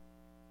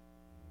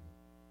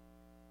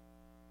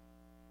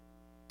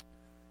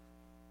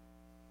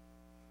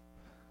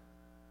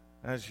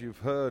As you've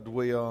heard,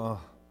 we are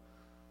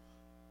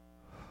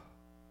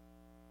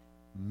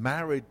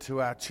married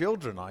to our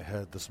children, I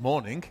heard this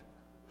morning.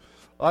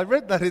 I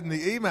read that in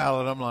the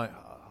email and I'm like,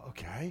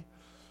 okay.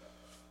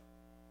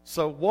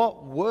 So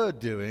what we're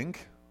doing,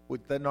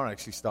 they're not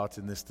actually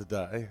starting this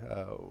today,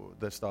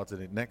 they're starting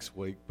it next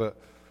week,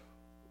 but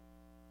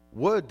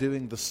we're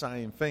doing the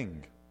same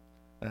thing.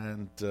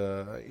 And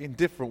in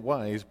different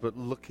ways, but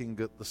looking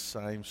at the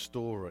same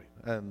story.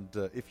 And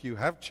if you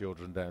have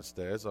children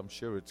downstairs, I'm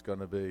sure it's going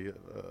to be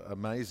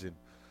amazing.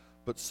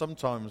 But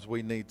sometimes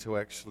we need to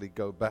actually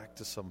go back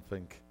to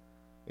something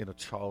in a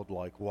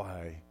childlike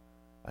way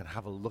and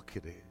have a look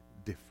at it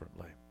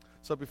differently.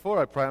 So before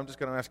I pray, I'm just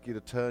going to ask you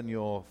to turn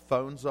your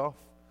phones off.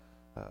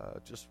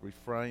 Just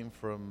refrain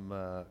from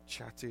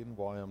chatting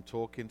while I'm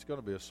talking. It's going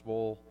to be a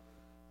small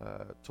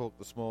talk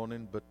this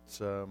morning, but...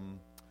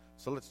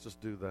 So let's just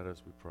do that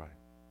as we pray.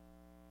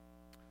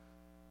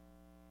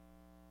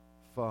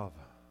 Father,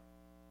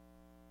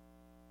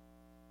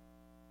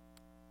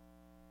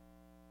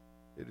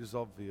 it is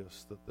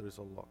obvious that there is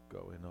a lot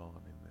going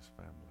on in this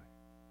family,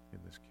 in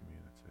this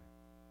community.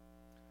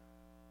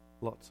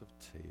 Lots of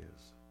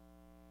tears,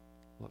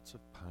 lots of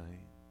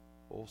pain,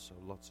 also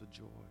lots of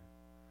joy.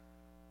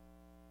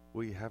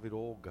 We have it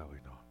all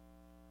going on.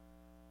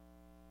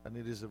 And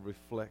it is a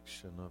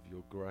reflection of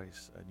your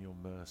grace and your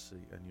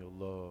mercy and your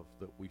love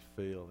that we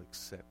feel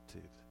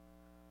accepted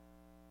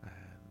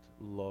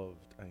and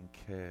loved and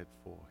cared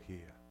for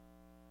here.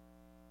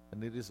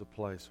 And it is a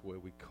place where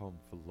we come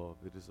for love.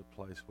 It is a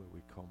place where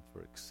we come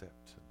for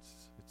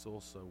acceptance. It's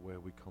also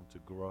where we come to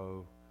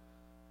grow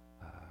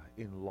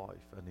in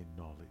life and in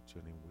knowledge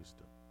and in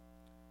wisdom.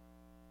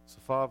 So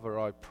Father,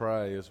 I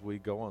pray as we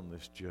go on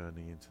this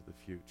journey into the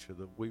future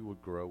that we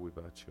would grow with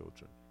our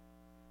children.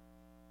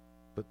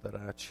 But that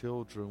our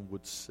children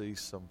would see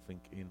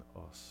something in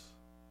us,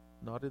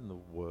 not in the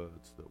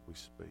words that we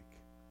speak,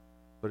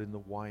 but in the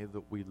way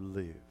that we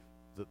live,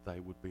 that they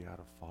would be able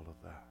to follow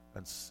that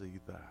and see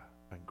that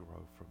and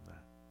grow from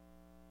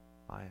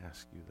that. I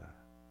ask you that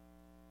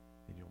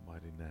in your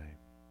mighty name.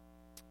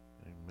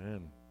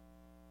 Amen.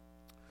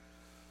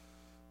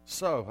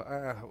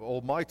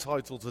 So, my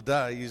title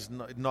today is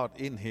not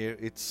in here.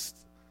 It's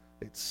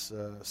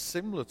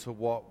similar to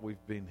what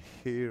we've been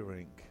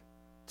hearing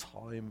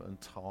time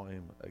and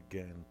time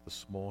again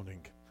this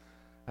morning.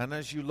 And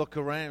as you look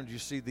around, you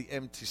see the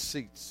empty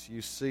seats.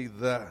 You see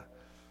that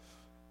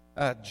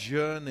our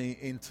journey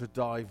into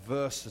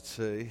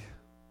diversity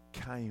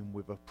came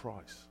with a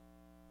price,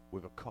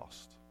 with a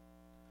cost.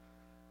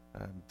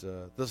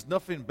 And there's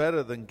nothing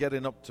better than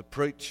getting up to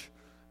preach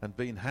and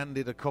being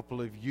handed a couple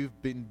of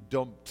 "you've been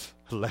dumped"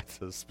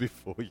 letters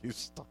before you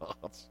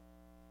start.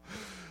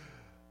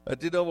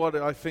 Do you know what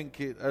I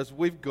think? As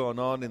we've gone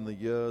on in the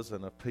years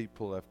and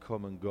people have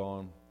come and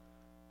gone,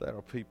 there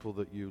are people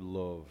that you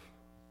love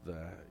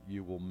that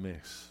you will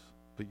miss.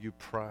 But you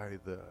pray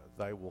that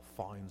they will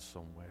find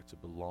somewhere to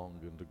belong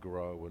and to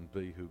grow and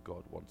be who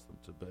God wants them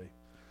to be.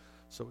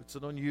 So it's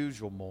an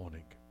unusual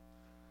morning.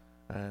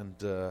 And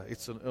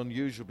it's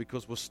unusual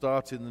because we're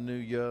starting the new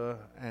year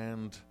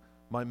and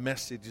my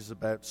message is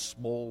about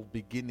small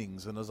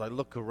beginnings. And as I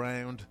look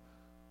around,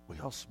 we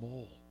are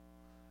small.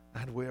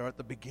 And we're at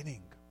the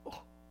beginning.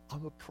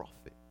 I'm a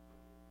prophet.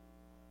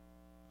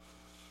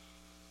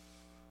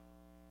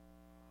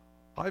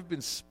 I've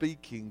been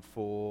speaking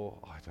for,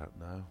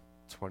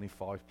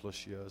 25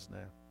 plus years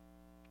now.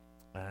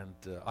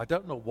 And I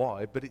don't know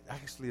why, but it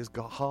actually has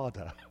got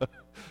harder.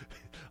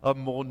 I'm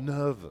more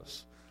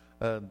nervous.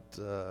 And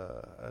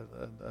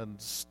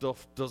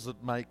stuff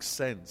doesn't make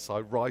sense.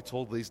 I write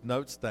all these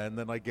notes down,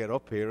 then I get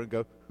up here and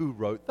go, who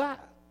wrote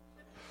that?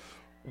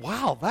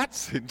 Wow,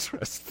 that's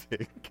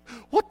interesting.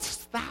 What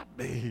does that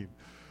mean?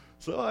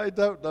 So I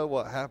don't know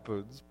what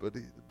happens, but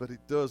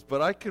it does.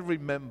 But I can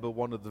remember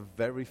one of the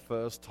very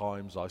first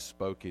times I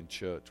spoke in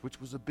church, which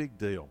was a big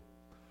deal.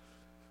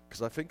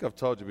 Because I think I've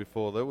told you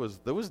before, there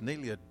was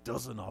nearly a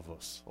dozen of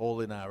us, all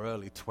in our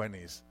early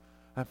 20s.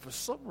 And for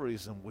some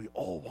reason, we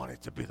all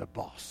wanted to be the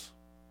boss.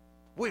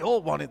 We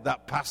all wanted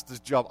that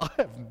pastor's job. I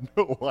have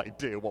no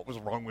idea what was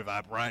wrong with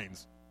our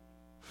brains.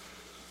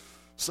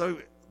 So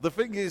the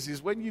thing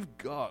is when you've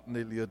got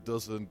nearly a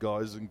dozen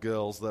guys and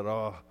girls that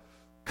are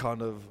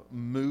kind of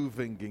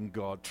moving in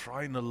God,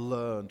 trying to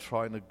learn,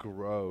 trying to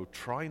grow,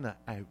 trying to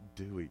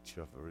outdo each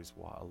other is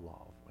what a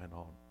lot went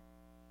on.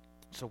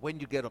 So when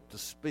you get up to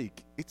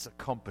speak, it's a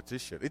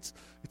competition. It's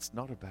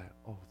not about,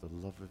 the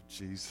love of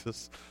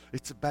Jesus.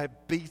 It's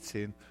about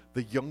beating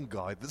the young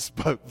guy that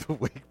spoke the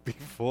week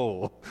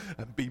before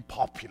and being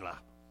popular.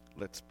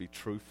 Let's be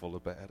truthful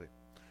about it.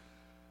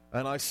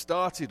 And I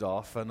started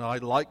off, and I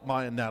like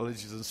my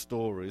analogies and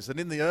stories. And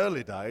in the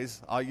early days,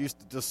 I used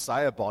to just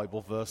say a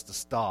Bible verse to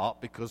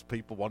start because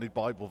people wanted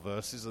Bible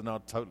verses, and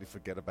I'd totally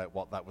forget about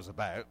what that was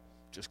about,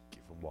 just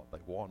give them what they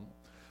want.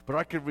 But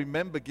I can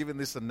remember giving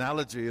this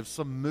analogy of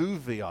some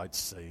movie I'd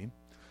seen,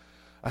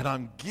 and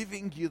I'm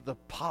giving you the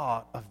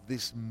part of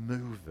this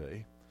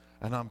movie,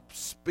 and I'm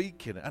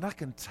speaking, and I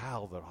can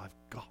tell that I've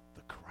got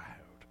the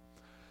crowd.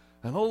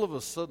 And all of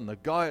a sudden, a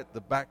guy at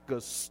the back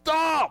goes,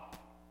 "Stop!"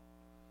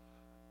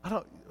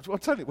 I'm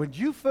telling you, when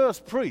you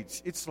first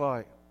preach, it's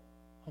like,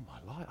 oh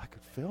my life, I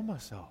could feel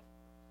myself.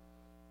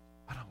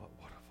 And I'm like,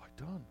 what have I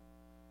done?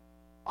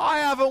 I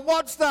haven't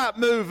watched that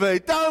movie.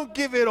 Don't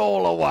give it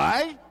all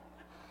away.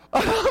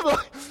 And I'm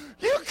like,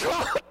 you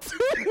can't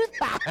do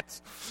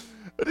that.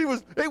 And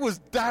it was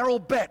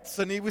Daryl Betts,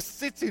 and he was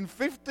sitting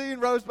 15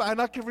 rows back,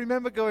 and I can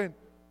remember going,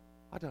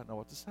 I don't know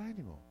what to say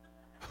anymore.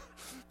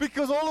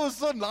 Because all of a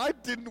sudden, I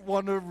didn't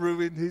want to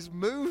ruin his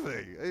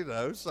movie,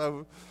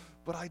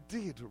 but I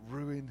did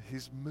ruin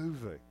his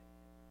movie.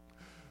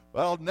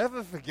 Well, I'll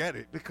never forget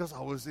it because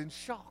I was in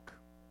shock.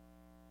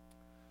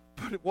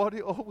 But what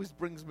it always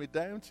brings me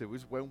down to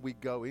is when we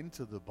go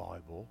into the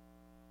Bible,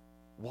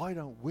 why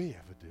don't we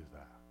ever do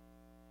that?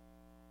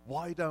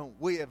 Why don't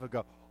we ever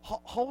go,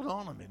 hold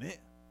on a minute,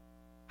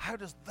 how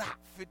does that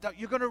fit?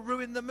 You're going to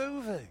ruin the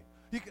movie.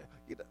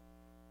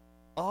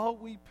 Are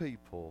we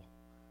people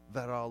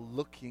that are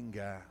looking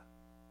at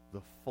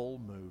the full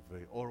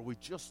movie, or are we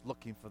just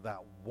looking for that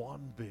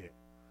one bit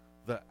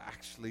that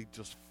actually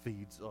just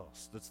feeds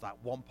us? That's that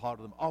one part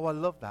of them. Oh, I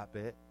love that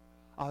bit.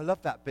 I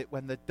love that bit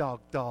when the dog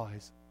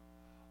dies.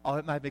 Oh,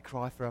 it made me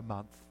cry for a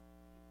month.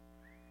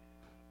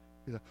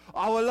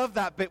 Oh, I love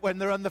that bit when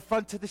they're on the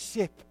front of the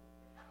ship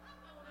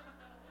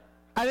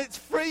and it's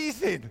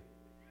freezing.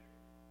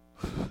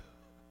 And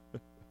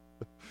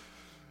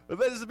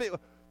there's a bit.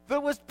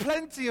 There was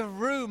plenty of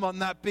room on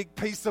that big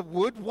piece of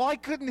wood. Why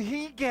couldn't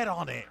he get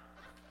on it?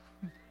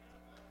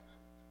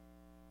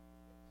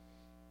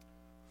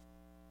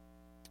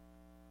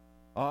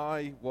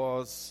 I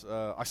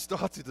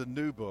started a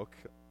new book,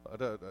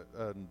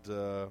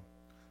 and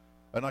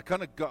I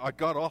kind of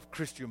got off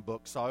Christian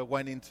books. So I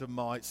went into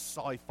my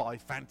sci-fi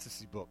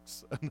fantasy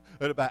books, and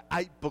about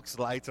 8 books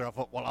later, I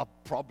thought, well, I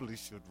probably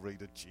should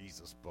read a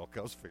Jesus book.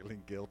 I was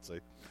feeling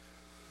guilty.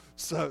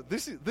 So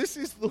this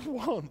is the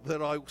one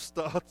that I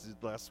started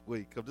last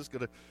week.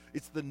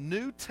 It's the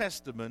New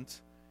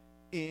Testament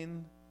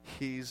in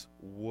His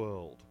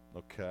World,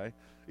 okay?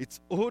 It's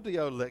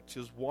audio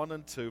lectures 1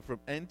 and 2 from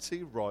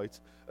N.T. Wright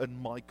and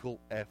Michael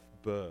F.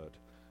 Bird,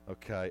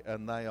 okay?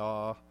 And they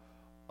are,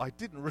 I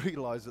didn't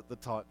realize at the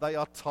time, they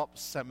are top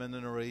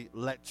seminary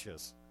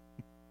lectures.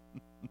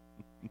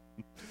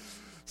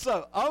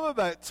 So I'm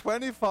about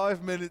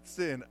 25 minutes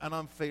in and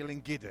I'm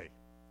feeling giddy,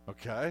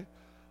 okay?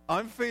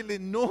 I'm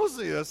feeling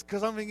nauseous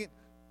because I'm thinking,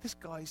 this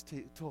guy's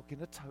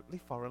talking a totally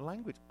foreign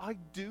language. I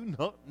do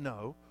not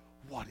know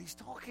what he's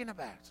talking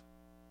about.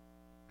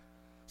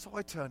 So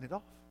I turn it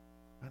off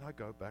and I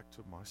go back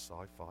to my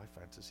sci-fi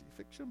fantasy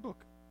fiction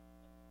book.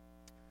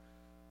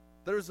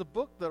 There is a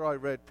book that I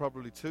read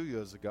probably 2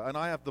 years ago, and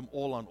I have them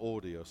all on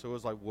audio. So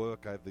as I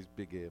work, I have these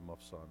big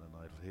earmuffs on,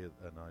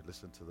 and I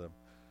listen to them.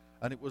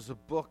 And it was a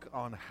book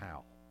on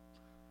how.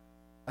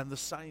 And the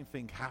same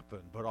thing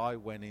happened, but I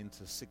went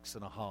into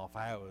 6.5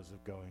 hours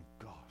of going,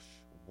 gosh,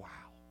 wow.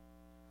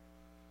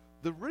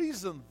 The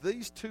reason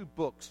these 2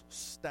 books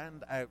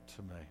stand out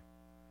to me,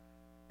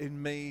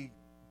 in me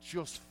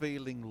just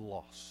feeling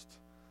lost,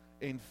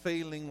 in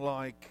feeling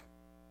like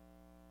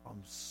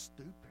I'm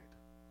stupid,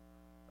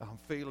 I'm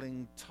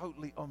feeling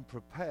totally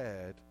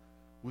unprepared,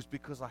 was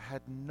because I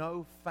had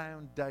no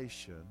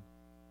foundation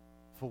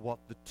for what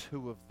the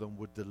 2 of them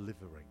were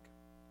delivering.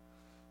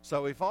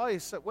 So if I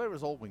said, where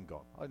has Alwyn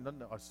gone?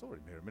 I saw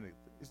him here a minute.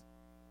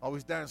 I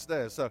was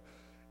downstairs. So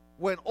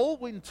when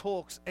Alwyn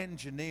talks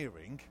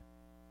engineering,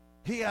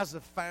 he has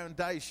a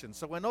foundation.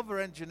 So when other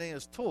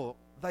engineers talk,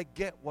 they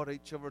get what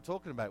each other are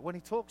talking about. When he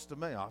talks to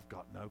me, I've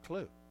got no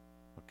clue.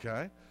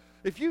 Okay?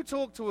 If you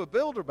talk to a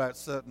builder about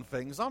certain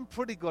things, I'm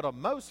pretty good on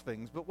most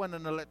things, but when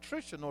an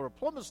electrician or a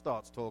plumber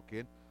starts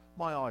talking,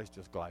 my eyes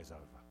just glaze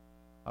over.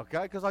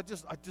 Okay? Because I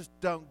just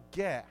don't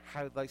get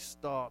how they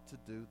start to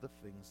do the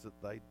things that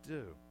they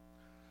do.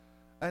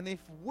 And if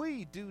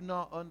we do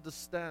not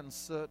understand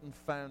certain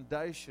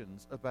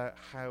foundations about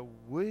how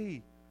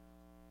we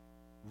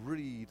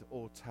read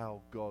or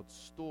tell God's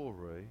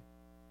story,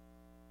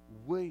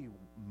 we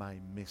may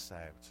miss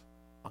out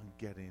on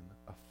getting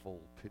a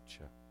full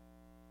picture.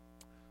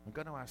 I'm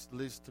going to ask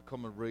Liz to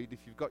come and read. If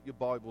you've got your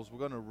Bibles, we're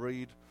going to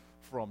read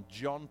from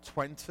John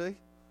 20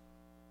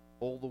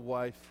 all the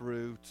way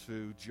through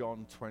to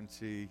John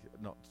 20,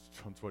 not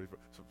John 20,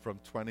 from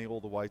 20 all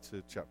the way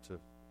to chapter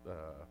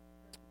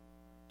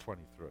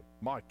 23.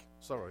 Mike,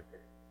 sorry.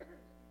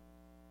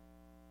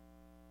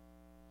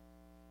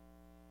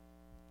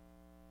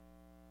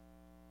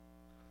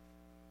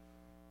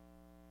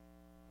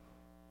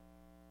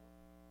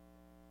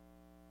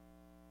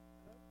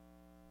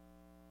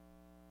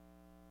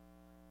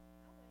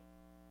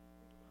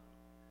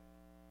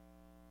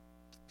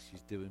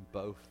 She's doing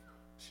both.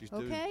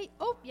 Okay.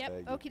 Oh,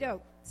 yep. Okie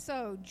doke.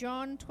 So,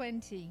 John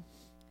 20,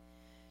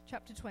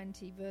 chapter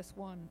 20, verse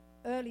 1.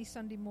 Early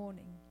Sunday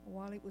morning,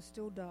 while it was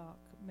still dark,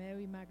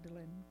 Mary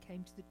Magdalene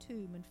came to the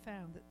tomb and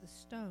found that the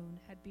stone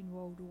had been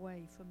rolled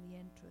away from the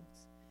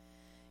entrance.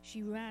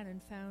 She ran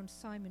and found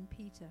Simon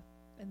Peter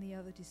and the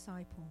other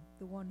disciple,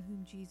 the one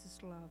whom Jesus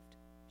loved.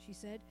 She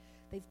said,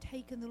 "They've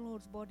taken the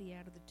Lord's body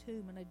out of the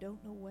tomb, and I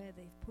don't know where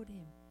they've put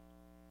him."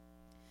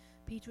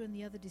 Peter and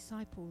the other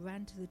disciple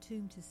ran to the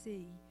tomb to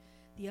see.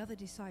 The other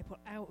disciple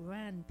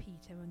outran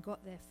Peter and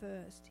got there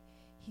first.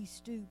 He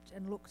stooped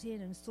and looked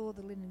in and saw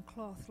the linen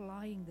cloth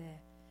lying there,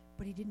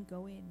 but he didn't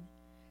go in.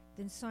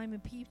 Then Simon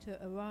Peter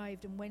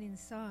arrived and went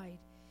inside.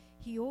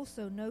 He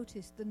also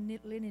noticed the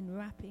linen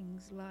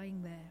wrappings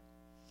lying there,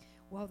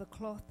 while the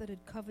cloth that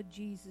had covered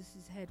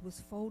Jesus' head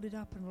was folded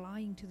up and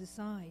lying to the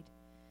side.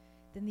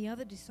 Then the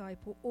other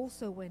disciple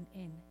also went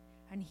in,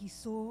 and he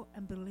saw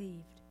and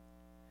believed.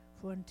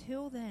 For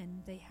until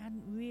then they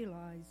hadn't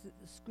realized that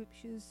the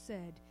scriptures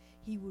said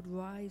he would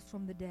rise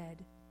from the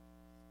dead.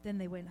 Then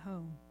they went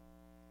home.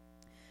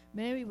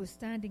 Mary was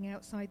standing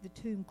outside the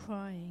tomb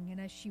crying, and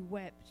as she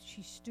wept,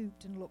 she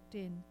stooped and looked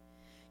in.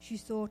 She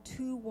saw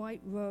 2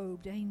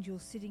 white-robed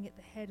angels sitting at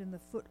the head and the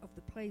foot of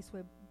the place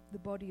where the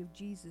body of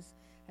Jesus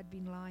had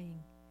been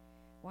lying.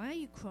 "Why are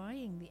you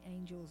crying?" the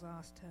angels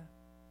asked her.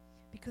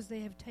 "Because they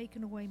have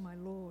taken away my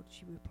Lord,"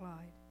 she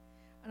replied,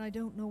 "and I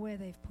don't know where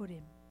they've put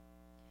him."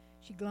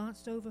 She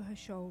glanced over her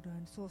shoulder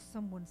and saw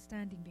someone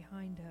standing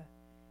behind her.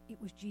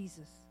 It was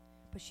Jesus,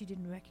 but she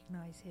didn't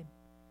recognize him.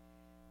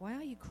 "Why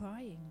are you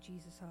crying?"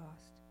 Jesus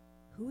asked.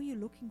 "Who are you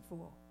looking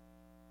for?"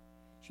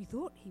 She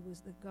thought he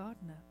was the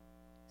gardener.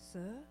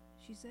 "Sir,"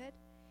 she said,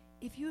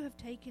 "if you have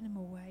taken him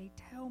away,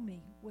 tell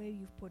me where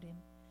you've put him,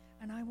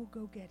 and I will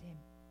go get him."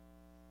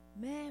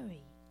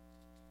 "Mary,"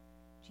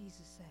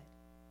 Jesus said.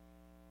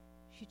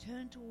 She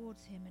turned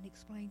towards him and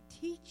explained,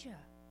 "Teacher."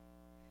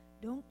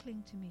 "Don't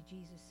cling to me,"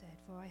 Jesus said,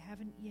 "for I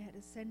haven't yet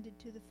ascended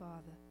to the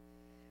Father.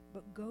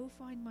 But go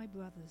find my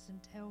brothers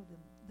and tell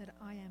them that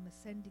I am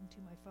ascending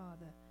to my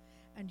Father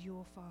and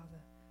your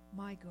Father,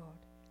 my God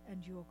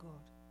and your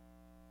God."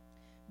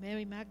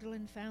 Mary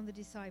Magdalene found the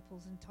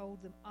disciples and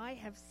told them, "I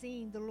have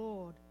seen the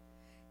Lord."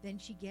 Then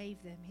she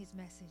gave them his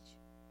message.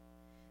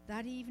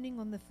 That evening,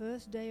 on the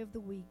first day of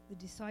the week, the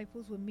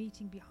disciples were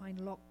meeting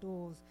behind locked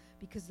doors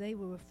because they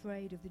were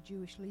afraid of the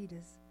Jewish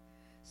leaders.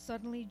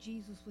 Suddenly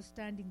Jesus was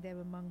standing there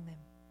among them.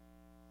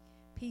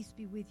 "Peace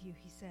be with you,"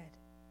 he said.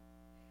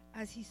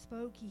 As he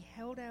spoke, he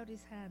held out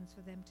his hands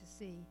for them to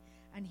see,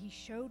 and he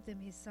showed them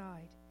his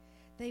side.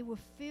 They were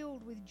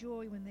filled with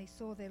joy when they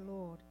saw their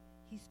Lord.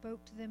 He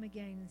spoke to them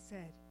again and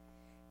said,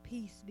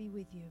 "Peace be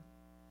with you.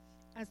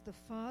 As the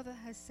Father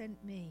has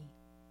sent me,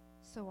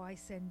 so I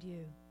send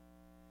you."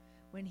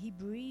 Then he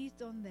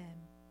breathed on them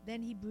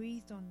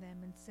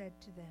and said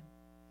to them,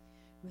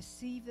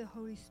 "Receive the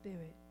Holy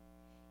Spirit.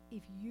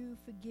 If you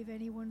forgive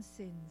anyone's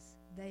sins,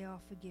 they are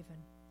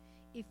forgiven.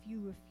 If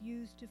you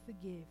refuse to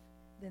forgive,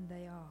 then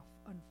they are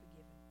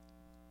unforgiven."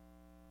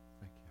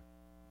 Thank you.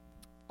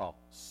 Oh,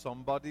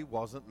 somebody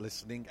wasn't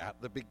listening at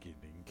the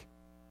beginning.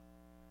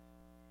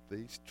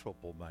 These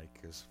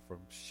troublemakers from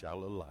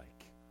Shallow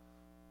Lake.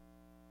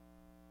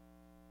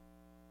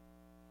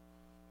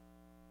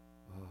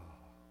 Oh.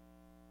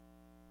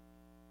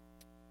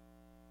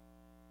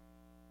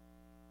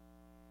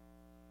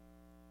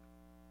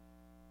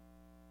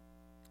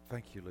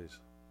 Thank you, Liz.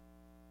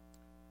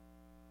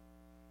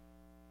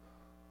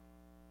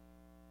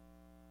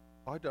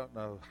 I don't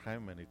know how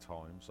many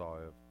times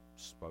I have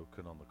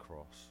spoken on the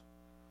cross.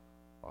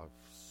 I've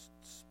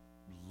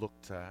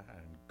looked at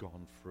and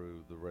gone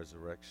through the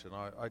resurrection.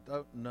 I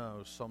don't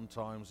know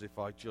sometimes if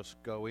I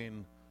just go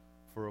in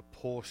for a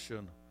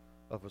portion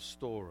of a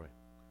story.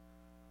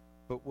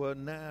 But we're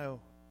now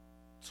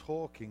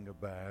talking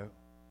about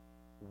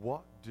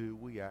what do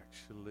we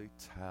actually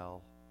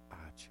tell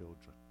our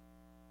children?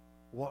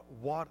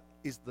 What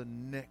is the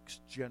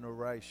next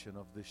generation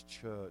of this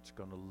church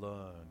going to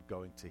learn,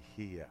 going to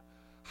hear?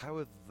 How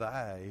are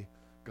they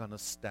going to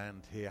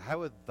stand here?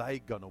 How are they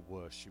going to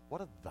worship?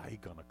 What are they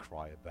going to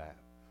cry about?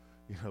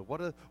 You know,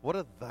 what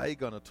are they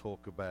going to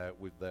talk about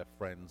with their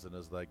friends and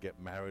as they get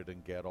married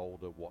and get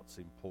older, what's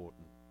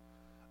important?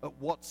 At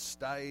what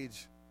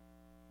stage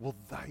will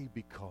they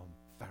become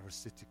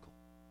pharisaical?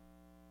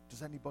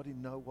 Does anybody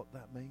know what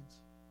that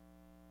means?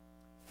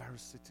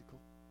 Pharisaical?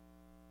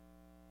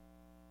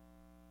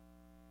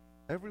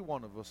 Every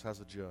one of us has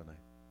a journey.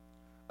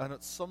 And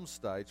at some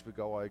stage we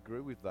go, I agree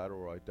with that,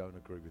 or I don't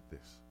agree with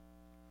this.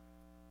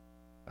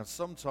 And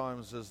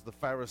sometimes, as the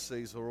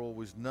Pharisees are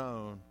always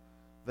known,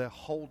 they're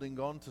holding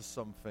on to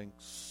something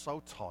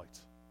so tight,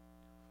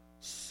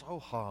 so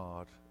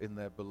hard in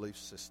their belief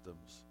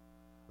systems,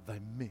 they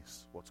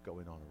miss what's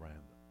going on around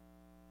them.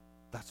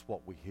 That's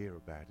what we hear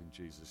about in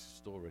Jesus'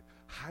 story.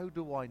 How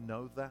do I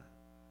know that?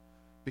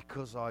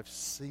 Because I've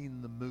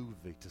seen the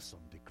movie to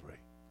some degree.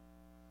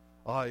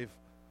 I've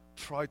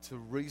tried to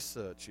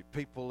research it.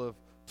 People have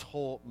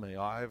taught me.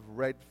 I've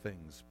read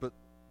things. But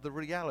the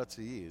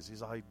reality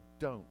is I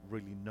don't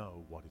really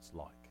know what it's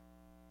like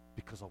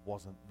because I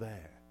wasn't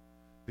there.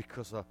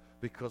 Because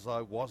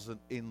I wasn't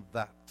in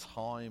that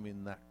time,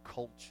 in that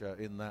culture,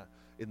 in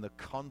the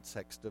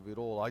context of it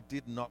all. I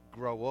did not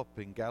grow up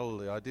in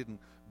Galilee. I didn't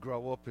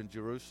grow up in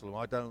Jerusalem.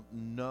 I don't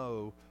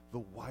know the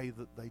way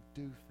that they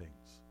do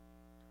things.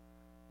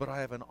 But I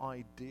have an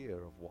idea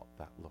of what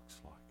that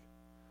looks like.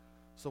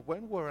 So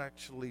when we're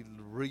actually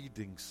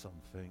reading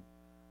something,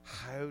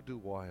 how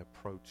do I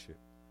approach it?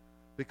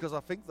 Because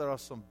I think there are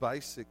some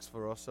basics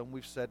for us, and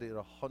we've said it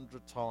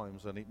 100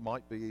 times, and it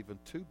might be even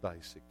too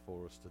basic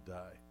for us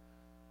today.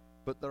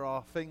 But there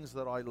are things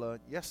that I learned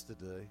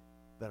yesterday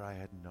that I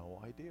had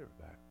no idea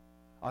about.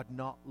 I'd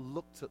not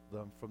looked at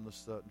them from the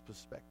certain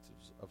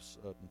perspectives of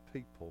certain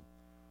people,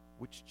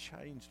 which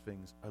changed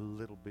things a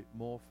little bit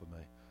more for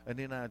me. And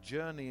in our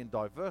journey in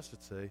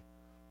diversity,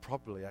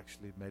 probably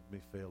actually made me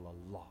feel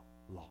a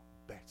lot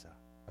better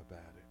about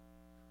it.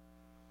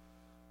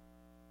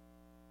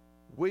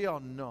 We are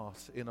not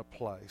in a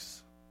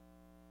place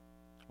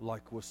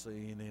like we're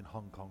seeing in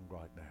Hong Kong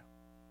right now.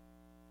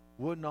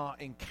 We're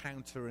not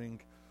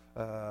encountering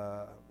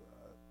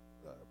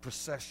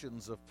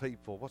processions of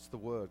people. What's the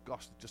word?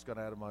 Gosh, it just got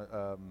out of my...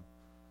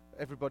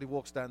 everybody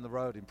walks down the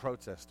road in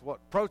protest. What?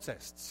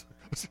 Protests.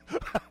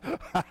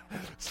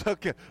 So,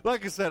 okay,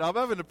 like I said, I'm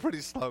having a pretty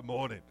slow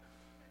morning.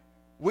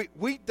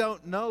 We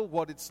don't know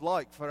what it's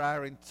like for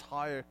our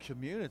entire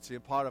community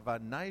and part of our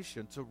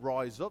nation to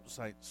rise up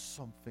saying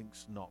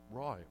something's not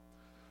right.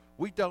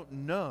 We don't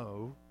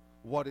know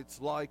what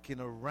it's like in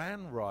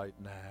Iran right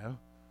now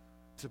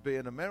to be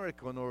an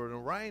American or an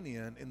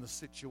Iranian in the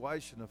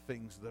situation of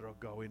things that are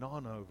going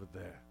on over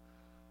there.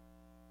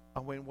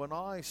 And when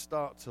I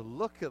start to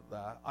look at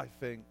that, I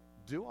think,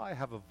 do I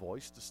have a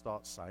voice to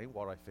start saying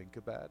what I think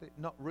about it?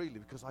 Not really,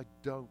 because I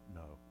don't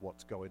know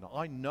what's going on.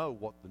 I know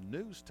what the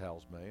news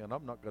tells me, and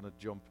I'm not going to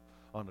jump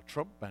on a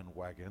Trump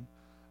bandwagon.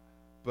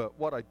 But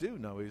what I do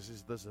know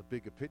is there's a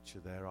bigger picture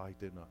there. I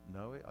do not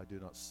know it. I do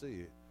not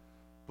see it.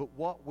 But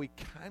what we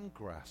can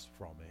grasp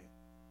from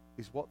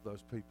it is what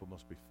those people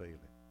must be feeling.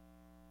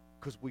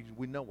 Because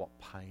we know what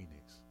pain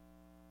is.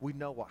 We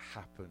know what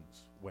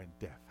happens when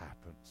death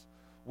happens.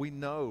 We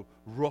know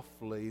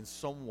roughly, in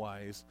some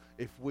ways,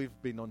 if we've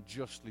been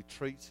unjustly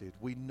treated,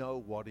 we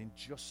know what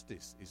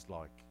injustice is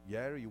like.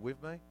 Yeah, are you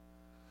with me?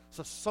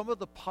 So some of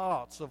the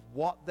parts of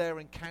what they're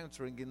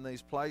encountering in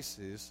these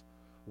places,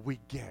 we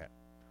get.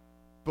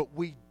 But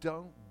we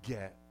don't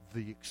get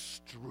the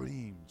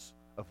extremes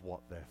of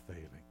what they're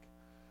feeling.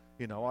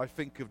 You know, I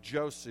think of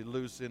Josie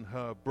losing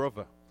her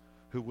brother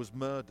who was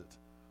murdered.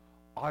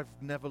 I've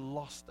never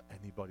lost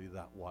anybody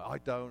that way.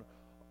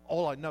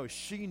 All I know is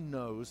she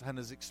knows and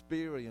has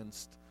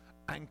experienced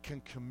and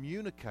can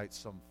communicate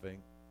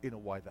something in a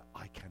way that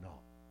I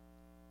cannot.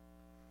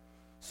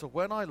 So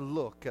when I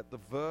look at the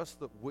verse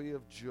that we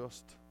have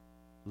just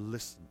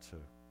listened to,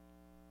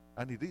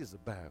 and it is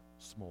about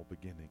small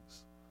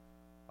beginnings,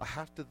 I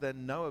have to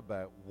then know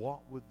about what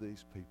were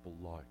these people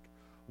like.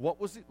 What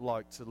was it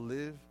like to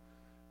live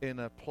in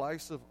a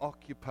place of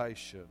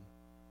occupation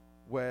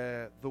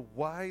where the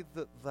way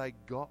that they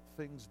got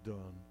things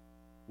done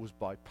was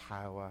by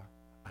power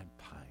and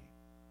pain.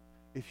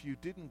 If you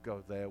didn't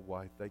go their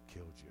way, they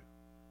killed you.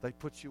 They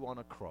put you on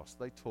a cross.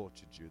 They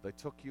tortured you. They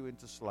took you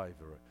into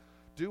slavery.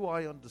 Do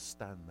I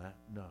understand that?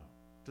 No.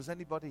 Does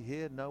anybody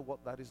here know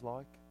what that is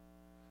like?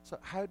 So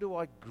how do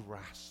I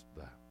grasp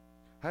that?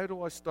 How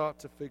do I start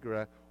to figure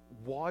out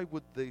why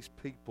would these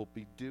people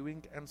be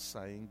doing and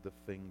saying the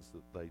things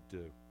that they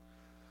do?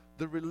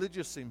 The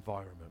religious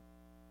environment.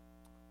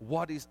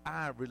 What is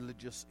our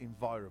religious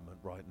environment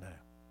right now?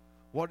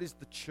 What is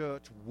the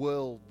church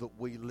world that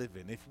we live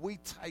in? If we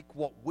take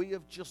what we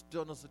have just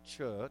done as a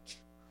church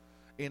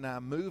in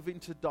our move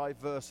into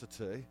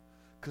diversity,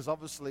 because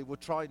obviously we're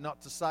trying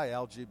not to say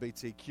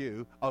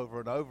LGBTQ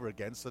over and over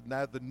again, so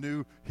now the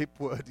new hip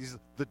word is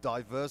the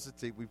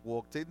diversity we've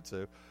walked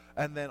into.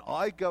 And then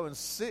I go and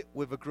sit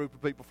with a group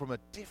of people from a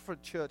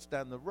different church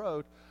down the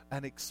road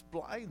and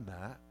explain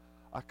that.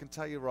 I can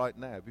tell you right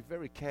now, be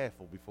very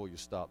careful before you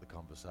start the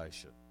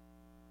conversation.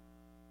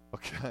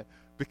 Okay?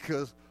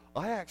 Because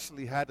I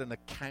actually had an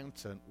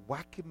accountant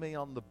whacking me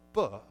on the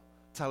butt,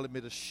 telling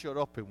me to shut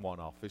up in one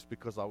office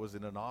because I was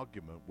in an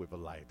argument with a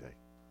lady.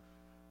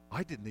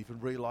 I didn't even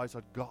realize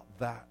I'd got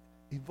that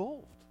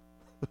involved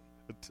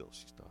until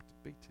she started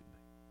beating me.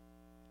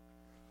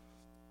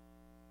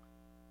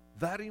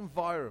 That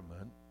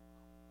environment,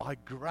 I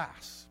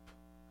grasp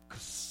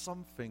because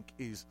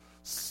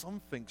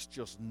something's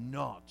just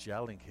not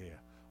gelling here.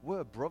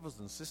 We're brothers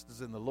and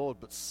sisters in the Lord,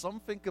 but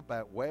something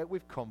about where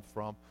we've come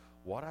from,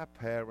 what our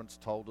parents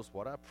told us,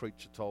 what our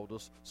preacher told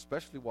us,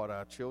 especially what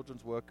our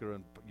children's worker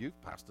and youth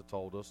pastor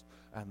told us,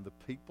 and the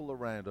people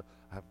around us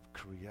have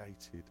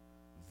created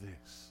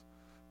this.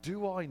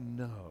 Do I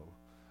know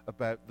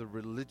about the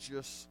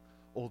religious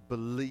or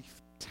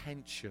belief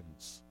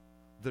tensions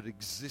that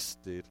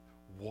existed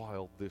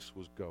while this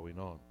was going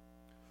on?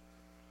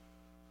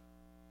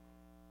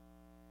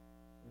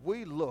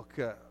 We look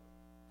at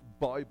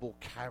Bible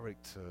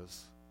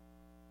characters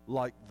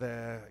like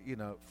they're,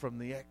 from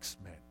the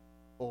X-Men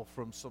or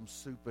from some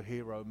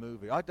superhero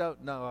movie. I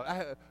don't know.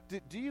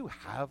 Do you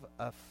have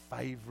a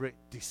favorite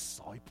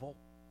disciple?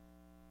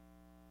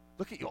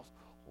 Look at yours.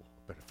 Oh,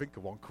 I better think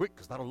of one quick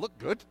because that'll look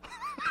good.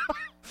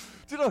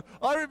 Do you know,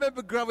 I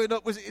remember growing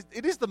up,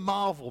 it is the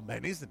Marvel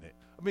men, isn't it?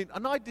 I mean,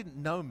 and I didn't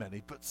know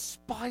many, but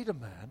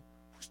Spider-Man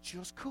was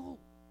just cool,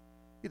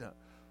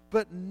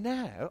 But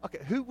now,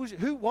 okay, who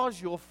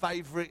was your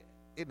favorite,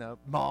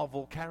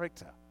 Marvel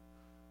character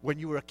when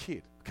you were a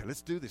kid? Okay,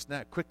 let's do this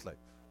now, quickly.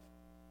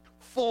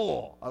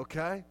 4,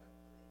 okay?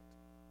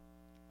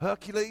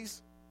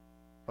 Hercules.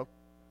 Oh.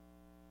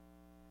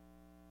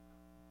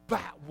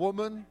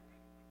 Batwoman.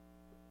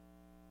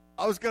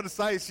 I was going to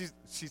say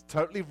she's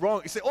totally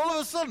wrong. You see, all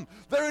of a sudden,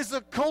 there is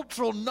a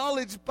cultural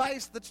knowledge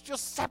base that's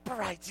just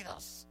separating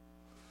us.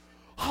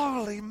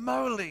 Holy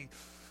moly.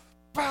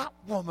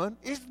 Batwoman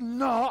is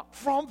not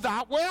from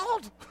that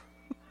world.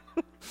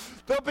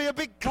 There'll be a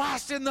big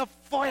clash in the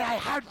foyer.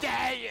 How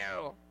dare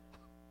you?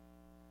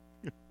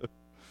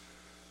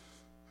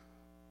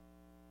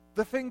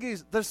 The thing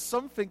is, there's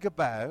something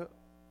about,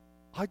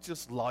 I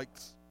just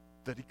liked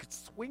that he could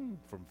swing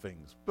from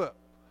things. But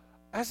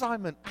as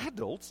I'm an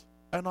adult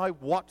and I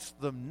watch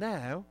them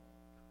now,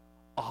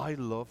 I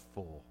love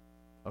Thor.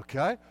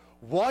 Okay?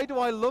 Why do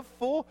I love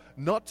Thor?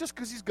 Not just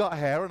because he's got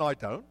hair and I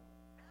don't.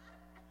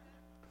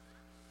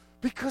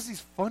 Because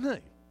he's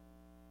funny.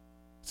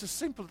 It's as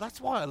simple.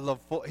 That's why I love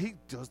Thor. He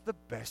does the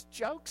best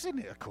jokes in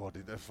it,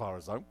 according as far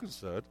as I'm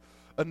concerned.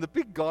 And the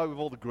big guy with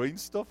all the green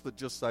stuff that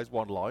just says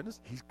one-liners,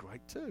 he's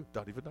great too.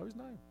 Don't even know his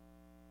name.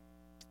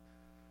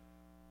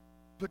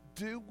 But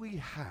do we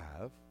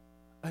have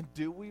and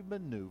do we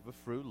maneuver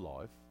through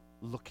life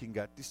looking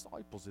at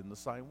disciples in the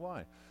same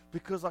way?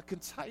 Because I can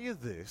tell you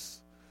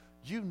this,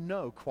 you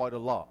know quite a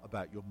lot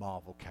about your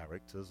Marvel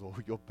characters or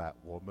your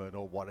Batwoman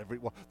or whatever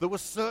it was. There were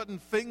certain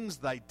things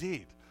they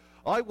did.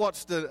 I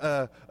watched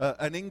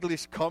an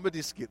English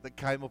comedy skit that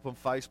came up on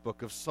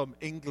Facebook of some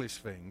English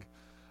thing.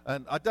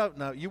 And I don't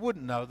know, you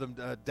wouldn't know them,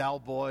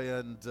 Dalboy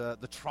and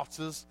the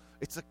Trotters.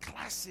 It's a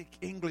classic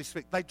English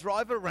thing. They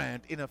drive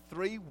around in a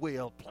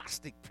 3-wheel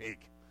plastic pig.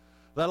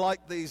 They're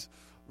like these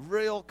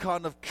real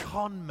kind of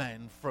con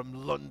men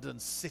from London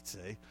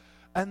City,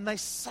 and they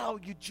sell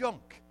you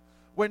junk.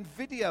 When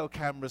video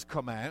cameras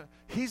come out,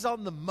 he's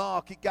on the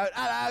market going,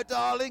 hello,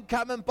 darling,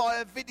 come and buy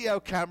a video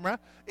camera.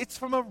 It's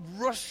from a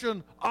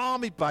Russian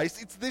army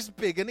base. It's this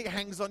big, and it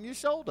hangs on your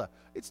shoulder.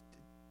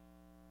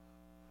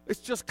 It's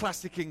just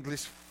classic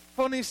English,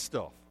 funny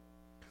stuff.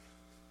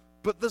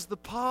 But there's the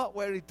part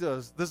where he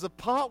does. There's a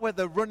part where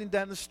they're running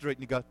down the street,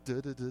 and you go,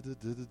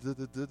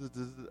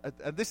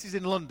 and this is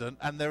in London,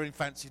 and they're in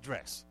fancy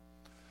dress.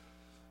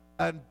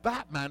 And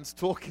Batman's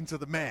talking to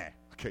the mayor.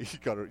 Okay,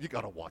 you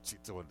gotta watch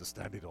it to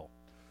understand it all.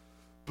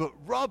 But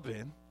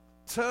Robin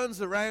turns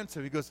around to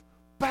him. He goes,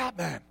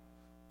 Batman,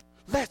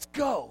 let's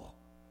go.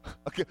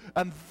 Okay,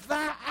 and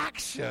that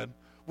action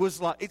was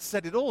like, it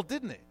said it all,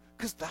 didn't it?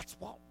 Because that's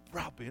what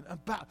Robin and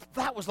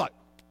that was like,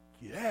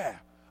 yeah.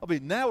 I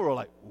mean, now we're all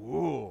like,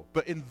 whoa.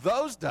 But in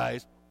those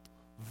days,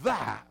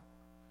 gosh,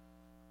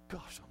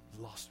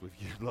 I'm lost with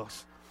you,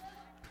 lost.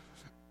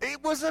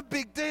 It was a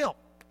big deal.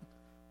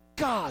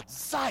 God's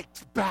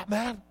sakes,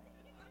 Batman.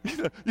 You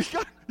know,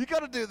 you got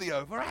to do the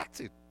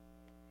overacting.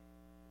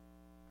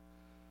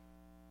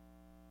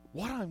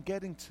 What I'm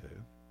getting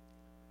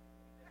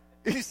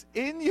to is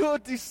in your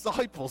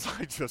disciples,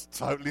 I just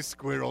totally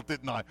squirreled,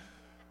 didn't I?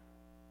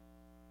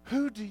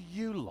 Who do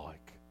you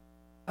like?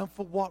 And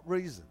for what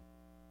reason?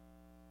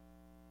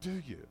 Do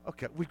you?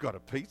 Okay, we've got a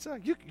Peter.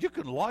 You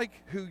can like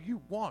who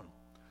you want.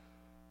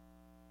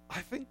 I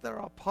think there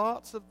are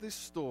parts of this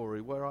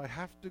story where I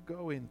have to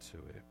go into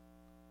it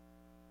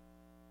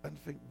and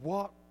think,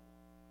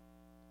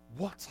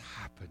 what's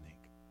happening?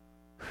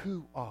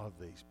 Who are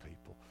these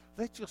people?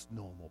 They're just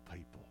normal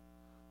people.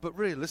 But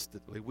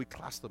realistically, we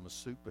class them as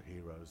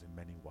superheroes in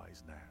many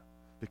ways now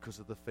because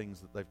of the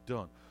things that they've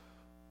done.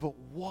 But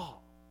what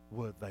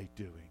were they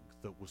doing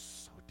that was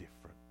so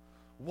different?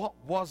 What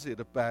was it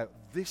about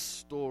this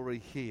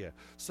story here?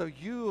 So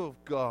you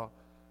have got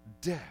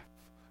death,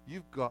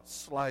 you've got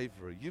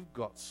slavery, you've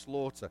got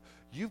slaughter,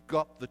 you've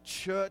got the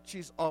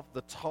churches of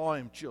the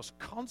time just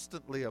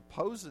constantly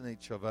opposing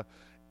each other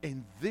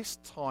in this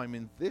time,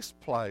 in this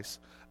place,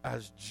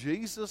 as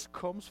Jesus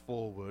comes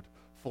forward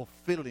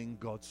fulfilling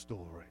God's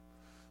story.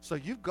 So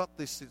you've got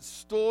this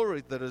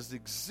story that has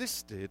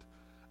existed,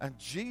 and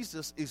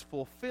Jesus is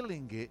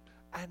fulfilling it,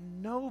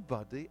 and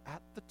nobody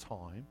at the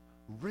time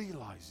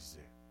realizes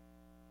it.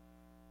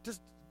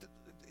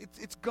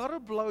 It's got to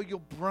blow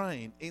your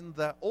brain in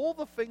that all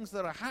the things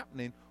that are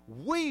happening,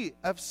 we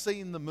have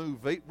seen the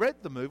movie, read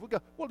the movie, we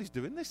go, well, he's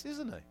doing this,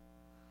 isn't he?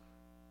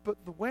 But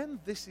when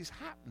this is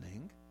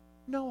happening,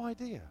 no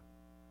idea,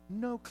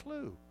 no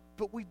clue.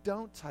 But we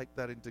don't take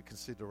that into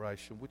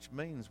consideration, which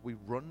means we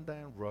run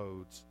down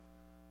roads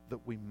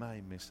that we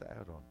may miss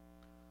out on.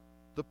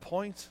 The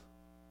point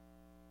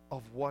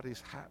of what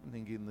is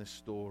happening in this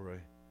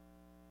story,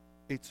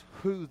 it's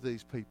who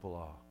these people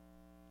are.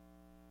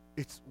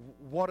 It's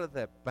what are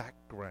their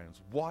backgrounds?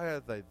 Why are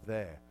they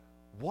there?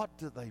 What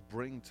do they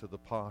bring to the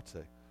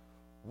party?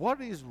 What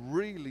is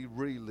really,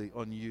 really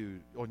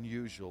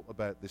unusual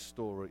about this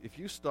story? If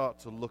you start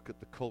to look at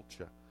the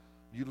culture,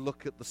 you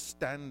look at the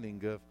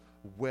standing of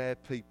where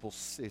people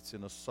sit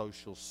in a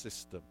social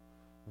system,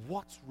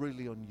 what's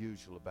really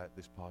unusual about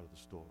this part of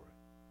the story?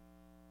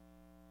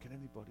 Can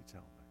anybody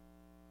tell me?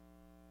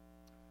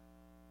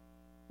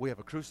 We have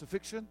a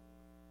crucifixion.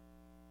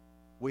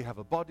 We have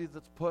a body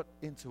that's put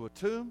into a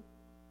tomb.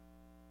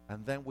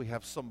 And then we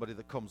have somebody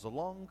that comes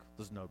along.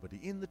 There's nobody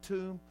in the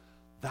tomb.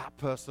 That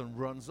person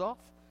runs off.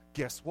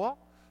 Guess what?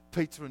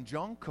 Peter and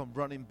John come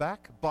running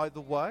back. By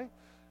the way,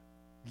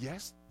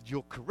 yes,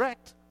 you're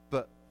correct,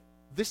 but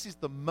this is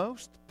the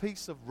most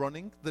piece of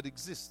running that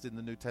exists in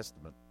the New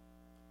Testament.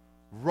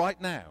 Right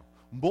now.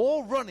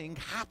 More running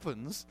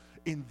happens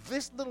in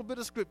this little bit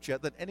of scripture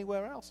than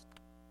anywhere else.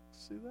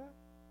 See that?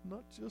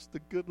 Not just a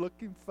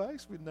good-looking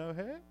face with no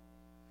hair.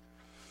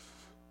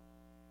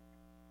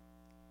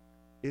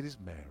 It is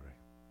Mary.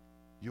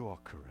 You are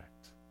correct.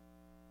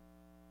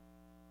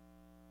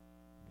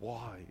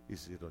 Why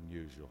is it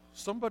unusual?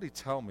 Somebody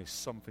tell me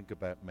something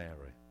about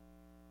Mary.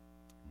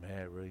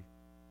 Mary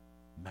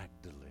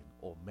Magdalene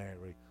or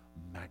Mary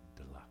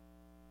Magdala.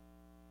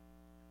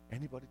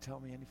 Anybody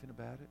tell me anything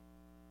about it?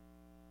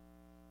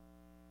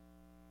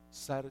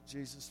 Sat at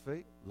Jesus'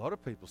 feet? A lot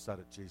of people sat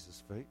at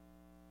Jesus' feet.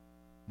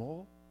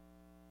 More?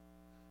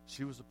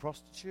 She was a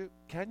prostitute?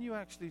 Can you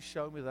actually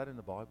show me that in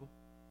the Bible?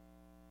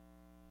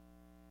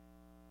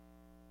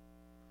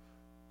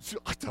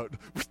 I don't know.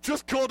 We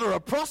just called her a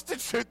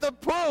prostitute. The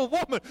poor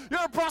woman.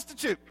 You're a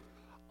prostitute.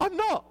 I'm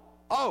not.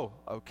 Oh,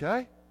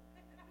 okay.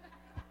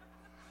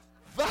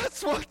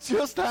 That's what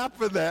just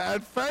happened there.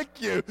 And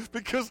thank you,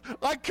 because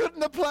I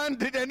couldn't have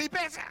planned it any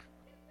better.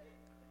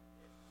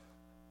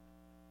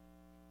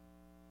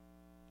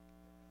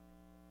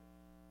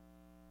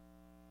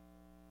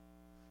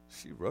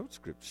 She wrote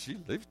script. She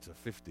lived to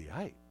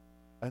 58.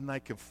 And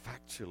they can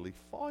factually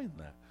find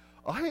that.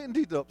 I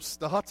ended up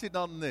starting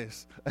on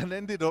this and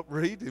ended up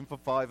reading for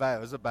 5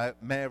 hours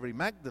about Mary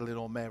Magdalene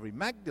or Mary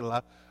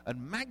Magdala.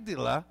 And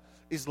Magdala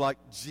is like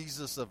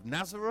Jesus of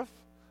Nazareth.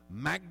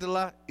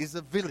 Magdala is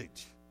a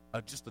village,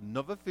 just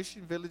another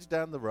fishing village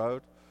down the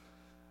road.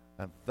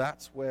 And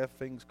that's where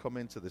things come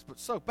into this. But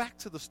so back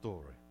to the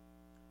story.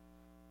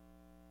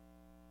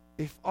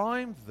 If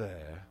I'm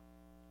there,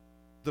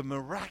 the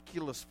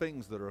miraculous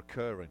things that are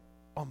occurring,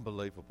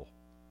 unbelievable.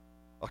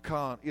 I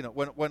can't,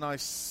 when I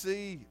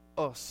see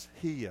us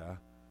here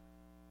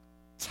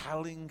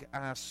telling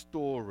our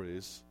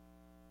stories,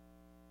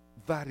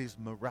 that is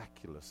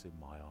miraculous in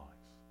my eyes.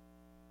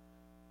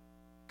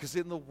 Because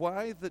in the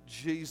way that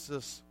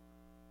Jesus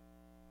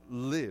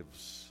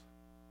lives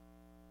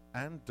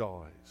and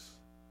dies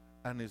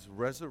and is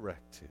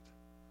resurrected,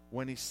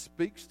 when he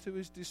speaks to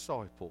his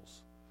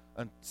disciples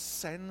and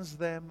sends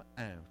them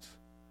out,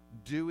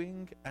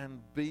 doing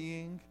and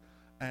being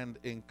and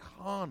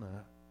incarnate,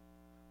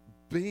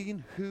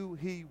 being who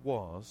he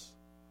was,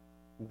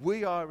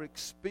 we are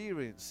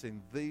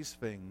experiencing these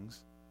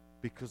things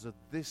because of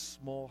this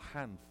small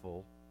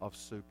handful of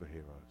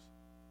superheroes.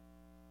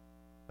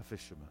 A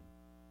fisherman,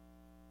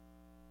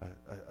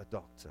 a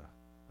doctor,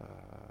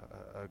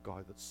 a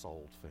guy that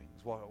sold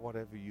things,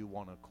 whatever you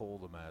want to call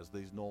them as,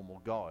 these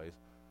normal guys,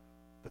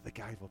 but they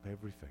gave up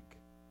everything.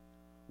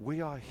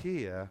 We are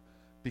here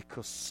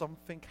because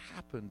something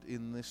happened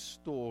in this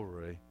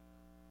story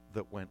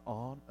that went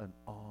on and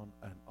on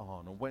and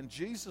on. And when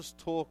Jesus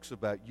talks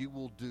about you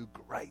will do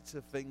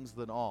greater things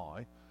than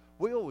I,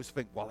 we always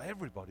think, well,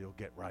 everybody will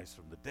get raised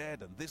from the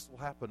dead and this will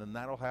happen and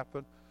that will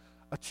happen.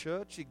 A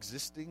church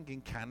existing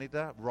in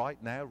Canada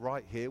right now,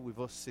 right here with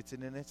us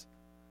sitting in it,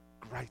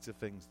 greater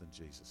things than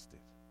Jesus did.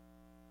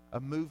 A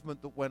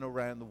movement that went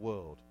around the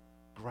world,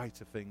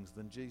 greater things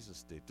than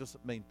Jesus did.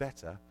 Doesn't mean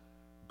better,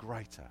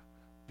 greater,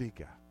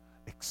 bigger,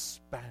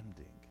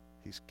 expanding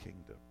his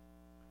kingdom.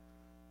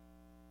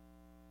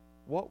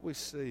 What we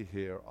see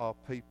here are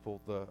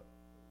people that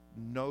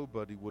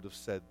nobody would have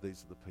said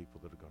these are the people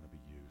that are going to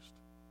be used.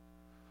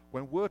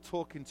 When we're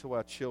talking to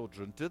our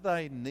children, do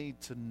they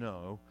need to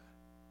know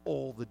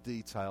all the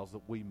details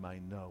that we may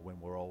know when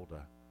we're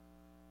older?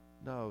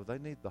 No, they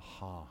need the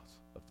heart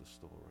of the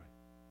story.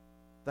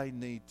 They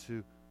need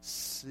to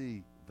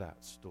see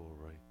that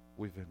story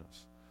within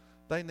us.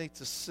 They need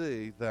to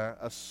see that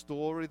a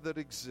story that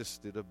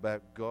existed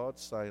about God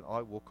saying,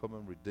 I will come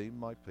and redeem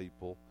my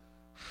people,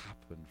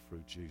 happened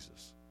through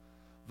Jesus.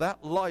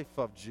 That life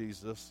of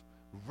Jesus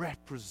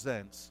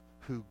represents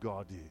who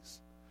God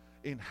is,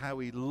 in how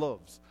he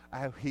loves,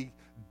 how he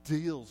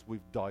deals with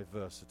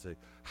diversity,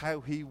 how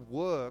he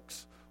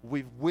works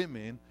with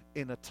women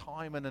in a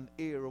time and an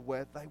era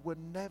where they were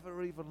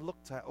never even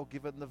looked at or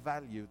given the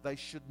value. They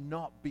should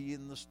not be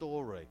in the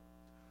story.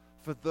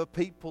 For the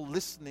people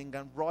listening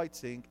and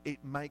writing,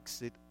 it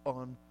makes it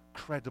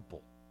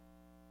uncredible.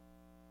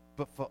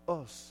 But for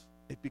us,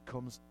 it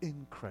becomes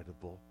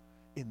incredible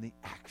in the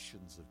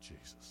actions of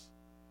Jesus.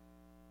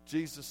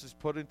 Jesus is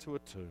put into a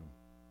tomb.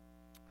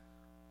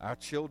 Our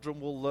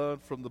children will learn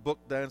from the book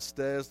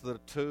downstairs that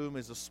a tomb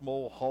is a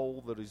small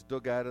hole that is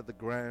dug out of the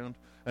ground,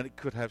 and it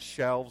could have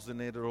shelves in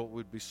it, or it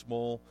would be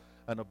small,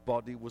 and a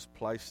body was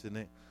placed in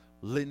it.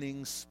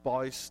 Linen,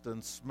 spiced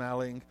and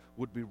smelling,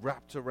 would be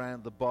wrapped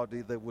around the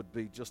body. There would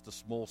be just a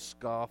small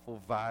scarf or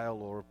veil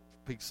or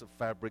a piece of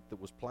fabric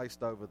that was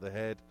placed over the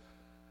head,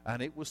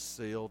 and it was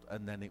sealed,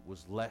 and then it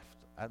was left,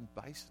 and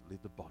basically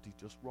the body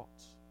just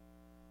rots.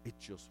 It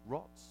just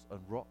rots and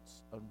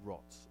rots and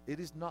rots.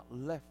 It is not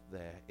left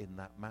there in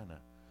that manner.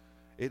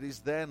 It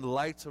is then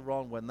later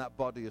on when that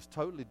body is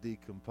totally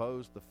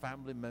decomposed, the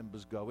family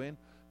members go in,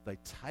 they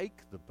take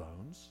the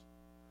bones,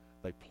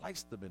 they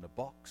place them in a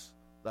box.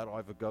 That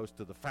either goes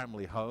to the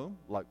family home,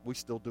 like we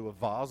still do a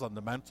vase on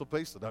the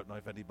mantelpiece, I don't know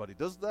if anybody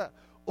does that,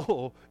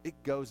 or it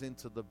goes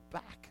into the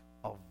back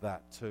of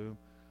that tomb,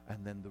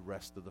 and then the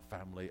rest of the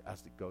family,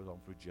 as it goes on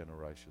through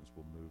generations,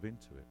 will move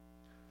into it.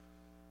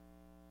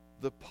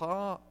 The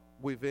part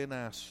within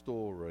our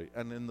story,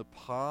 and in the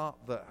part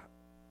that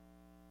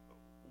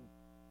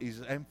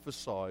is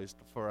emphasized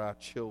for our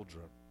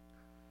children,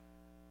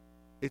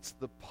 it's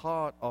the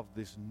part of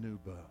this new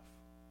birth.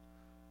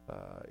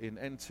 In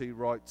N.T.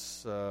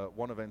 Wright's,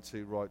 one of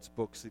N.T. Wright's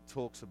books, it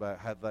talks about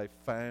how they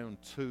found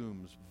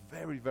tombs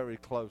very, very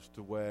close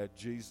to where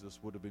Jesus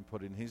would have been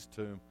put in his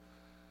tomb.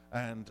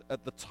 And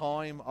at the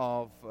time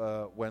of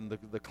when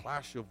the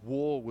clash of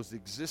war was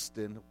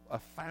existing, a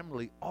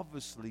family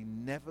obviously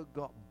never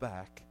got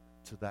back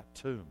to that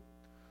tomb.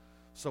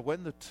 So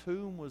when the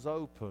tomb was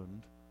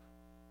opened,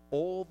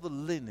 all the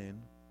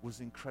linen was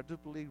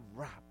incredibly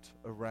wrapped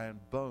around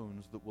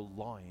bones that were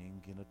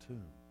lying in a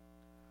tomb.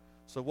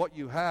 So what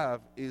you have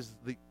is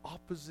the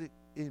opposite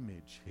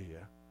image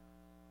here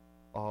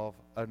of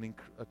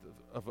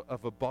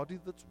of a body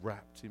that's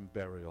wrapped in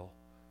burial,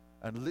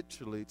 and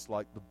literally it's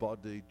like the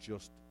body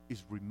just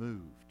is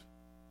removed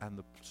and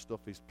the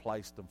stuff is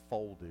placed and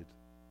folded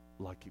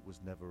like it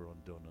was never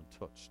undone and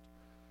touched.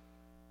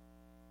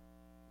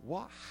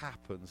 What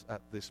happens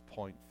at this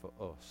point for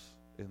us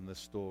in the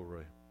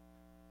story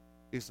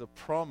is a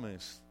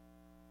promise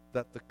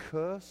that the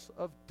curse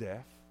of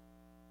death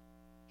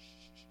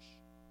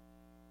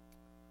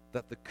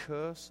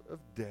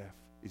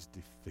is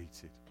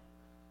defeated.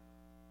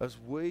 As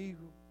we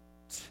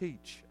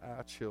teach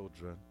our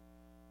children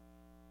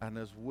and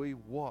as we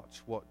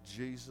watch what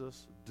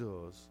Jesus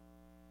does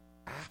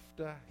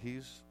after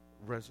his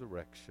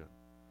resurrection,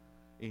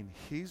 in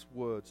his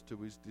words to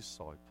his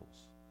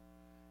disciples,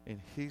 in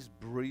his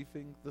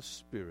breathing the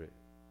Spirit,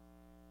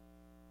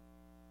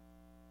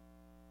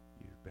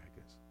 you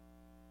beggars.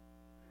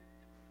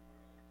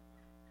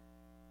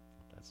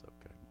 That's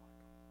okay.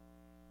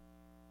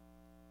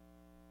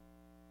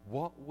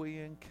 What we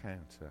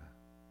encounter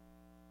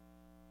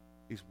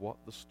is what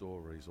the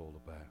story is all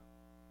about,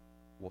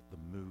 what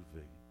the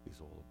movie is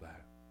all about.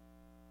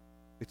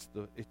 It's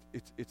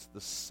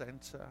the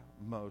center,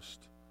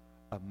 most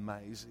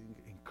amazing,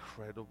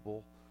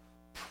 incredible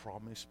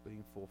promise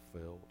being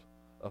fulfilled,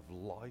 of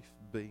life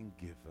being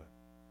given.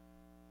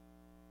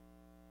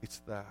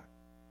 It's that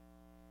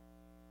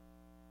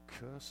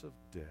curse of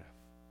death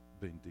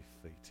being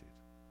defeated,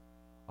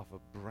 of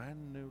a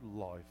brand new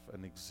life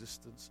and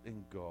existence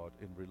in God,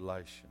 in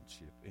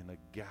relationship, in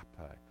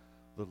agape,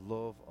 the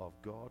love of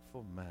God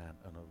for man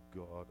and of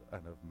God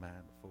and of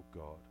man for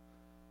God,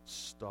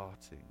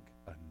 starting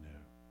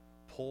anew.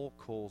 Paul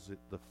calls it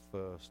the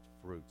first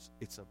fruits.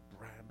 It's a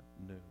brand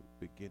new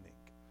beginning.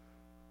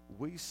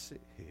 We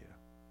sit here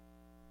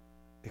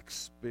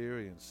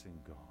experiencing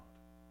God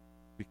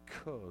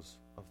because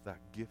of that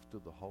gift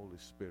of the Holy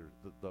Spirit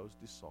that those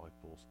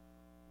disciples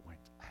went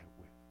out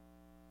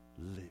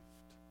with, lived,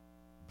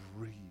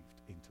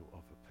 breathed into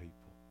other people.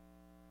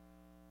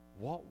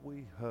 What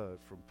we heard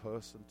from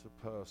person to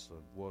person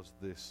was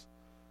this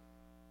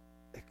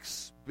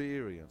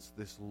experience,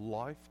 this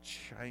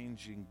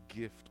life-changing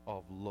gift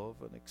of love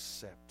and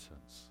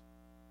acceptance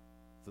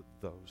that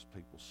those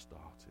people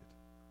started.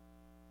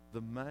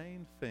 The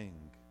main thing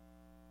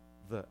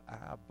that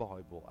our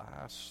Bible,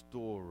 our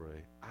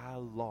story, our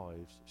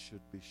lives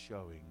should be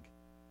showing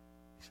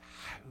is,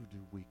 how do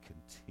we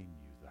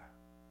continue that?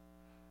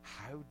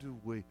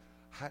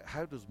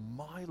 How does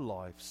my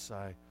life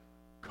say,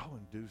 go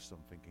and do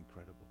something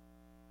incredible?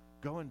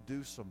 Go and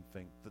do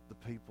something that the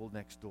people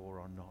next door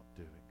are not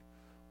doing.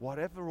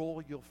 Whatever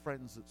all your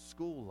friends at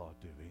school are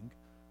doing,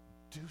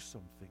 do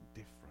something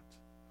different.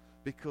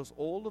 Because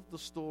all of the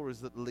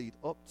stories that lead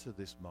up to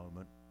this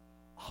moment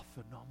are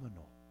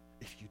phenomenal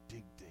if you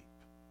dig deep.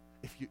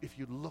 If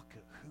you look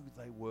at who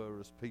they were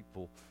as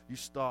people, you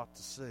start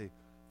to see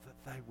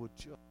that they were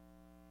just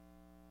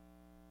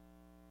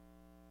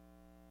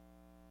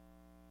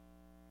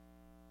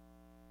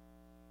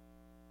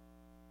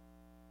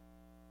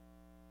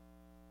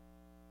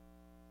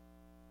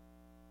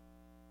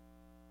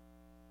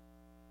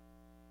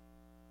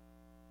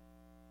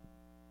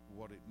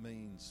what it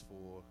means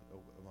for,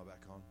 am I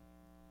back on?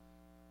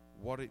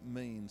 What it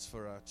means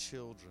for our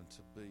children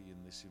to be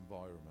in this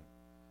environment.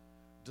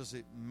 Does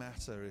it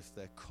matter if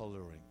they're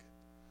coloring?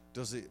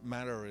 Does it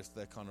matter if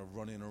they're kind of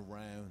running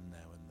around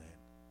now and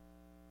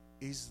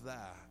then?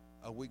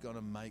 Are we going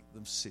to make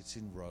them sit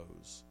in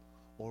rows?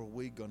 Or are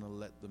we going to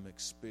let them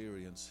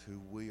experience who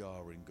we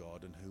are in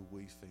God and who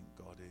we think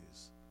God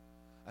is?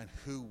 And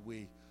who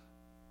we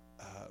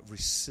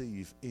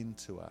receive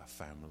into our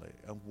family,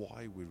 and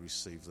why we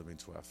receive them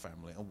into our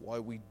family, and why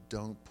we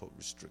don't put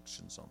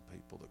restrictions on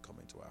people that come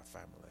into our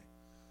family.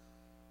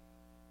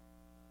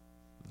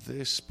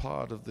 This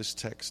part of this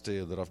text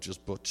here that I've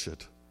just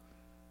butchered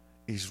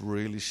is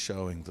really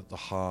showing that the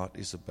heart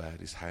is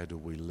about is how do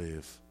we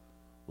live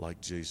like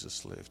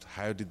Jesus lived?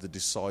 How did the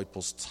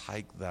disciples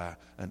take that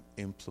and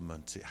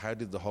implement it? How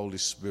did the Holy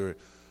Spirit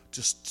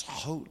just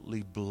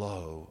totally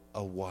blow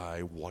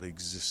away what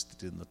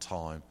existed in the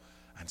time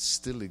and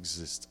still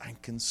exists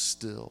and can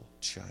still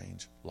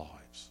change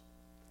lives?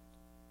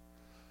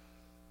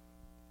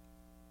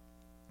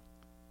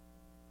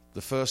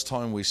 The first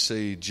time we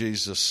see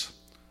Jesus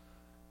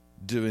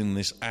doing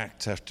this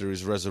act after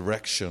his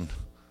resurrection,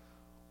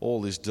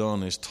 all he's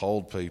done is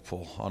told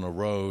people on a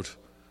road,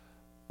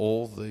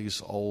 all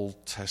these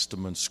Old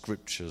Testament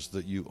scriptures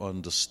that you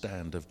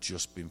understand have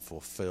just been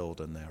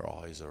fulfilled, and their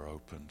eyes are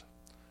opened.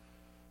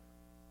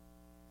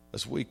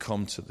 As we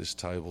come to this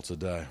table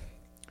today,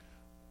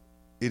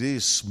 it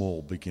is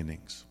small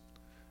beginnings.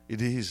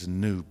 It is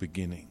new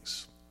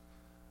beginnings.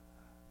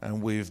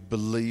 And we've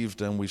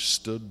believed and we've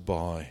stood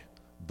by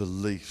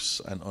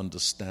beliefs and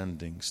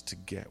understandings to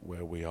get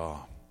where we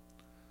are.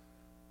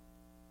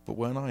 But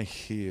when I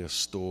hear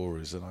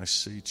stories and I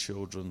see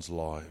children's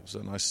lives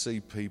and I see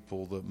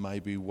people that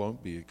maybe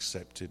won't be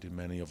accepted in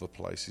many other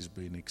places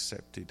being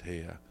accepted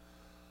here,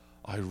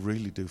 I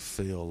really do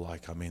feel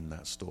like I'm in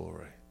that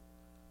story.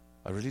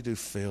 I really do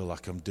feel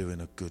like I'm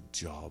doing a good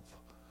job,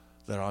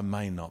 that I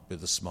may not be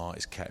the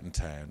smartest cat in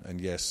town. And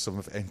yes, some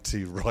of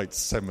N.T. Wright's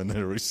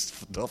seminary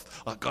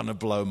stuff are going to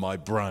blow my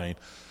brain.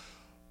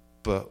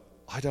 But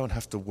I don't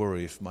have to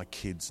worry if my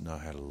kids know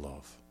how to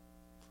love.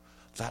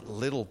 That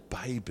little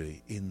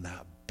baby in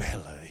that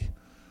belly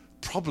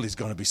probably is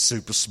going to be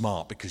super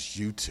smart because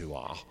you two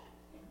are.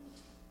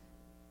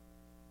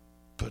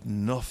 But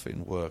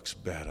nothing works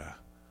better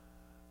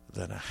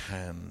than a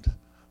hand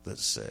that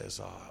says,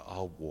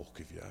 I'll walk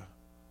with you.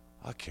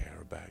 I care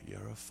about you.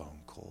 A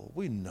phone call.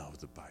 We know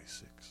the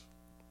basics.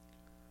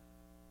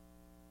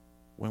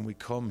 When we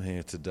come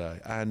here today,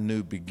 our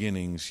new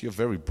beginnings, you're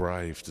very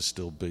brave to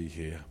still be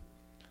here.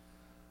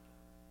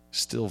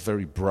 Still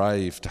very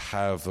brave to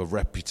have a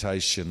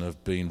reputation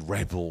of being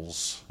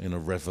rebels in a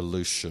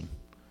revolution.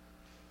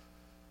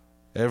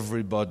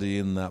 Everybody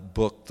in that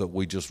book that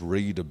we just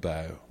read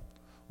about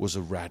was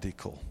a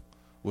radical,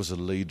 was a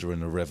leader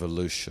in a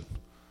revolution,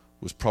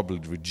 was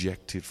probably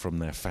rejected from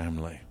their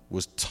family,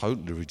 was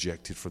totally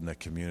rejected from their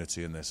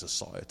community and their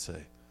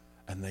society.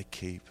 And they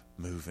keep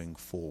moving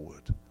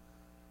forward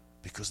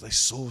because they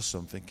saw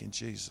something in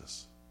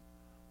Jesus.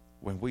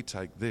 When we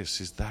take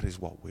this, that is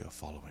what we are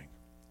following.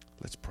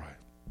 Let's pray.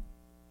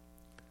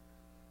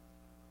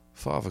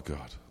 Father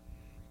God,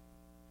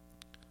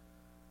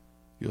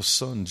 your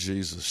Son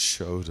Jesus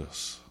showed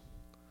us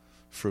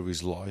through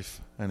his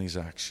life and his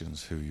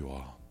actions who you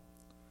are.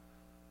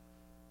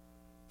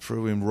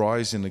 Through him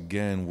rising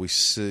again, we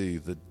see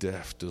that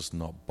death does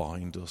not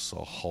bind us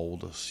or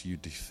hold us. You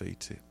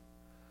defeat it.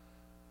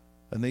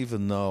 And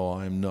even though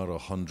I am not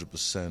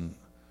 100%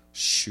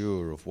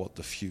 sure of what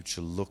the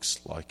future looks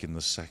like in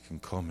the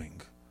second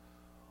coming,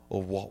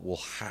 or what will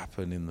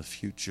happen in the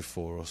future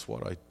for us,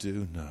 what I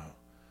do know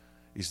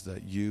is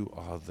that you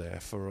are there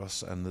for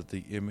us, and that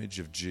the image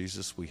of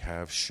Jesus we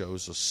have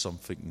shows us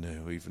something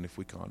new, even if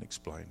we can't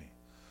explain it.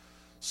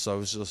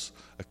 Shows us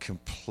a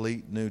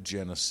complete new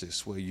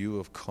Genesis where you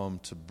have come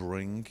to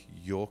bring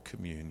your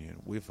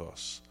communion with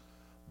us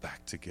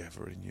back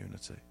together in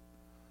unity.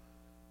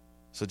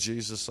 So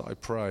Jesus, I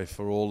pray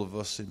for all of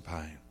us in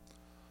pain,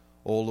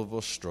 all of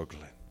us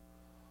struggling,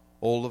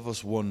 all of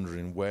us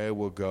wondering where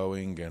we're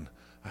going and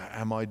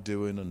am I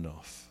doing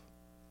enough?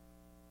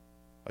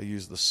 I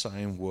use the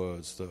same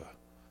words that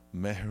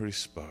Mary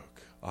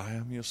spoke. I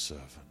am your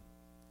servant,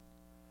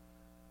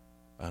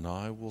 and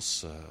I will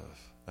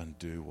serve and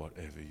do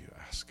whatever you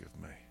ask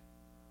of me.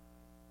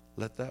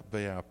 Let that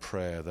be our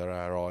prayer, that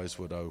our eyes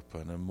would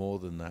open, and more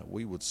than that,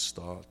 we would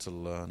start to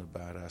learn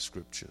about our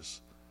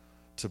scriptures,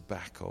 to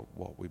back up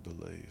what we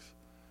believe,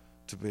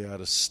 to be able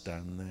to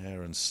stand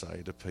there and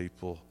say to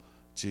people,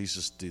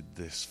 Jesus did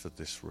this for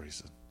this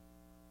reason.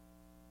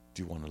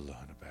 Do you want to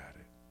learn about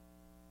it?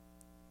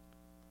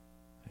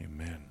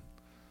 Amen.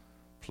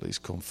 Please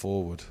come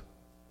forward.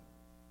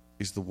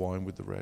 Is the wine with the red?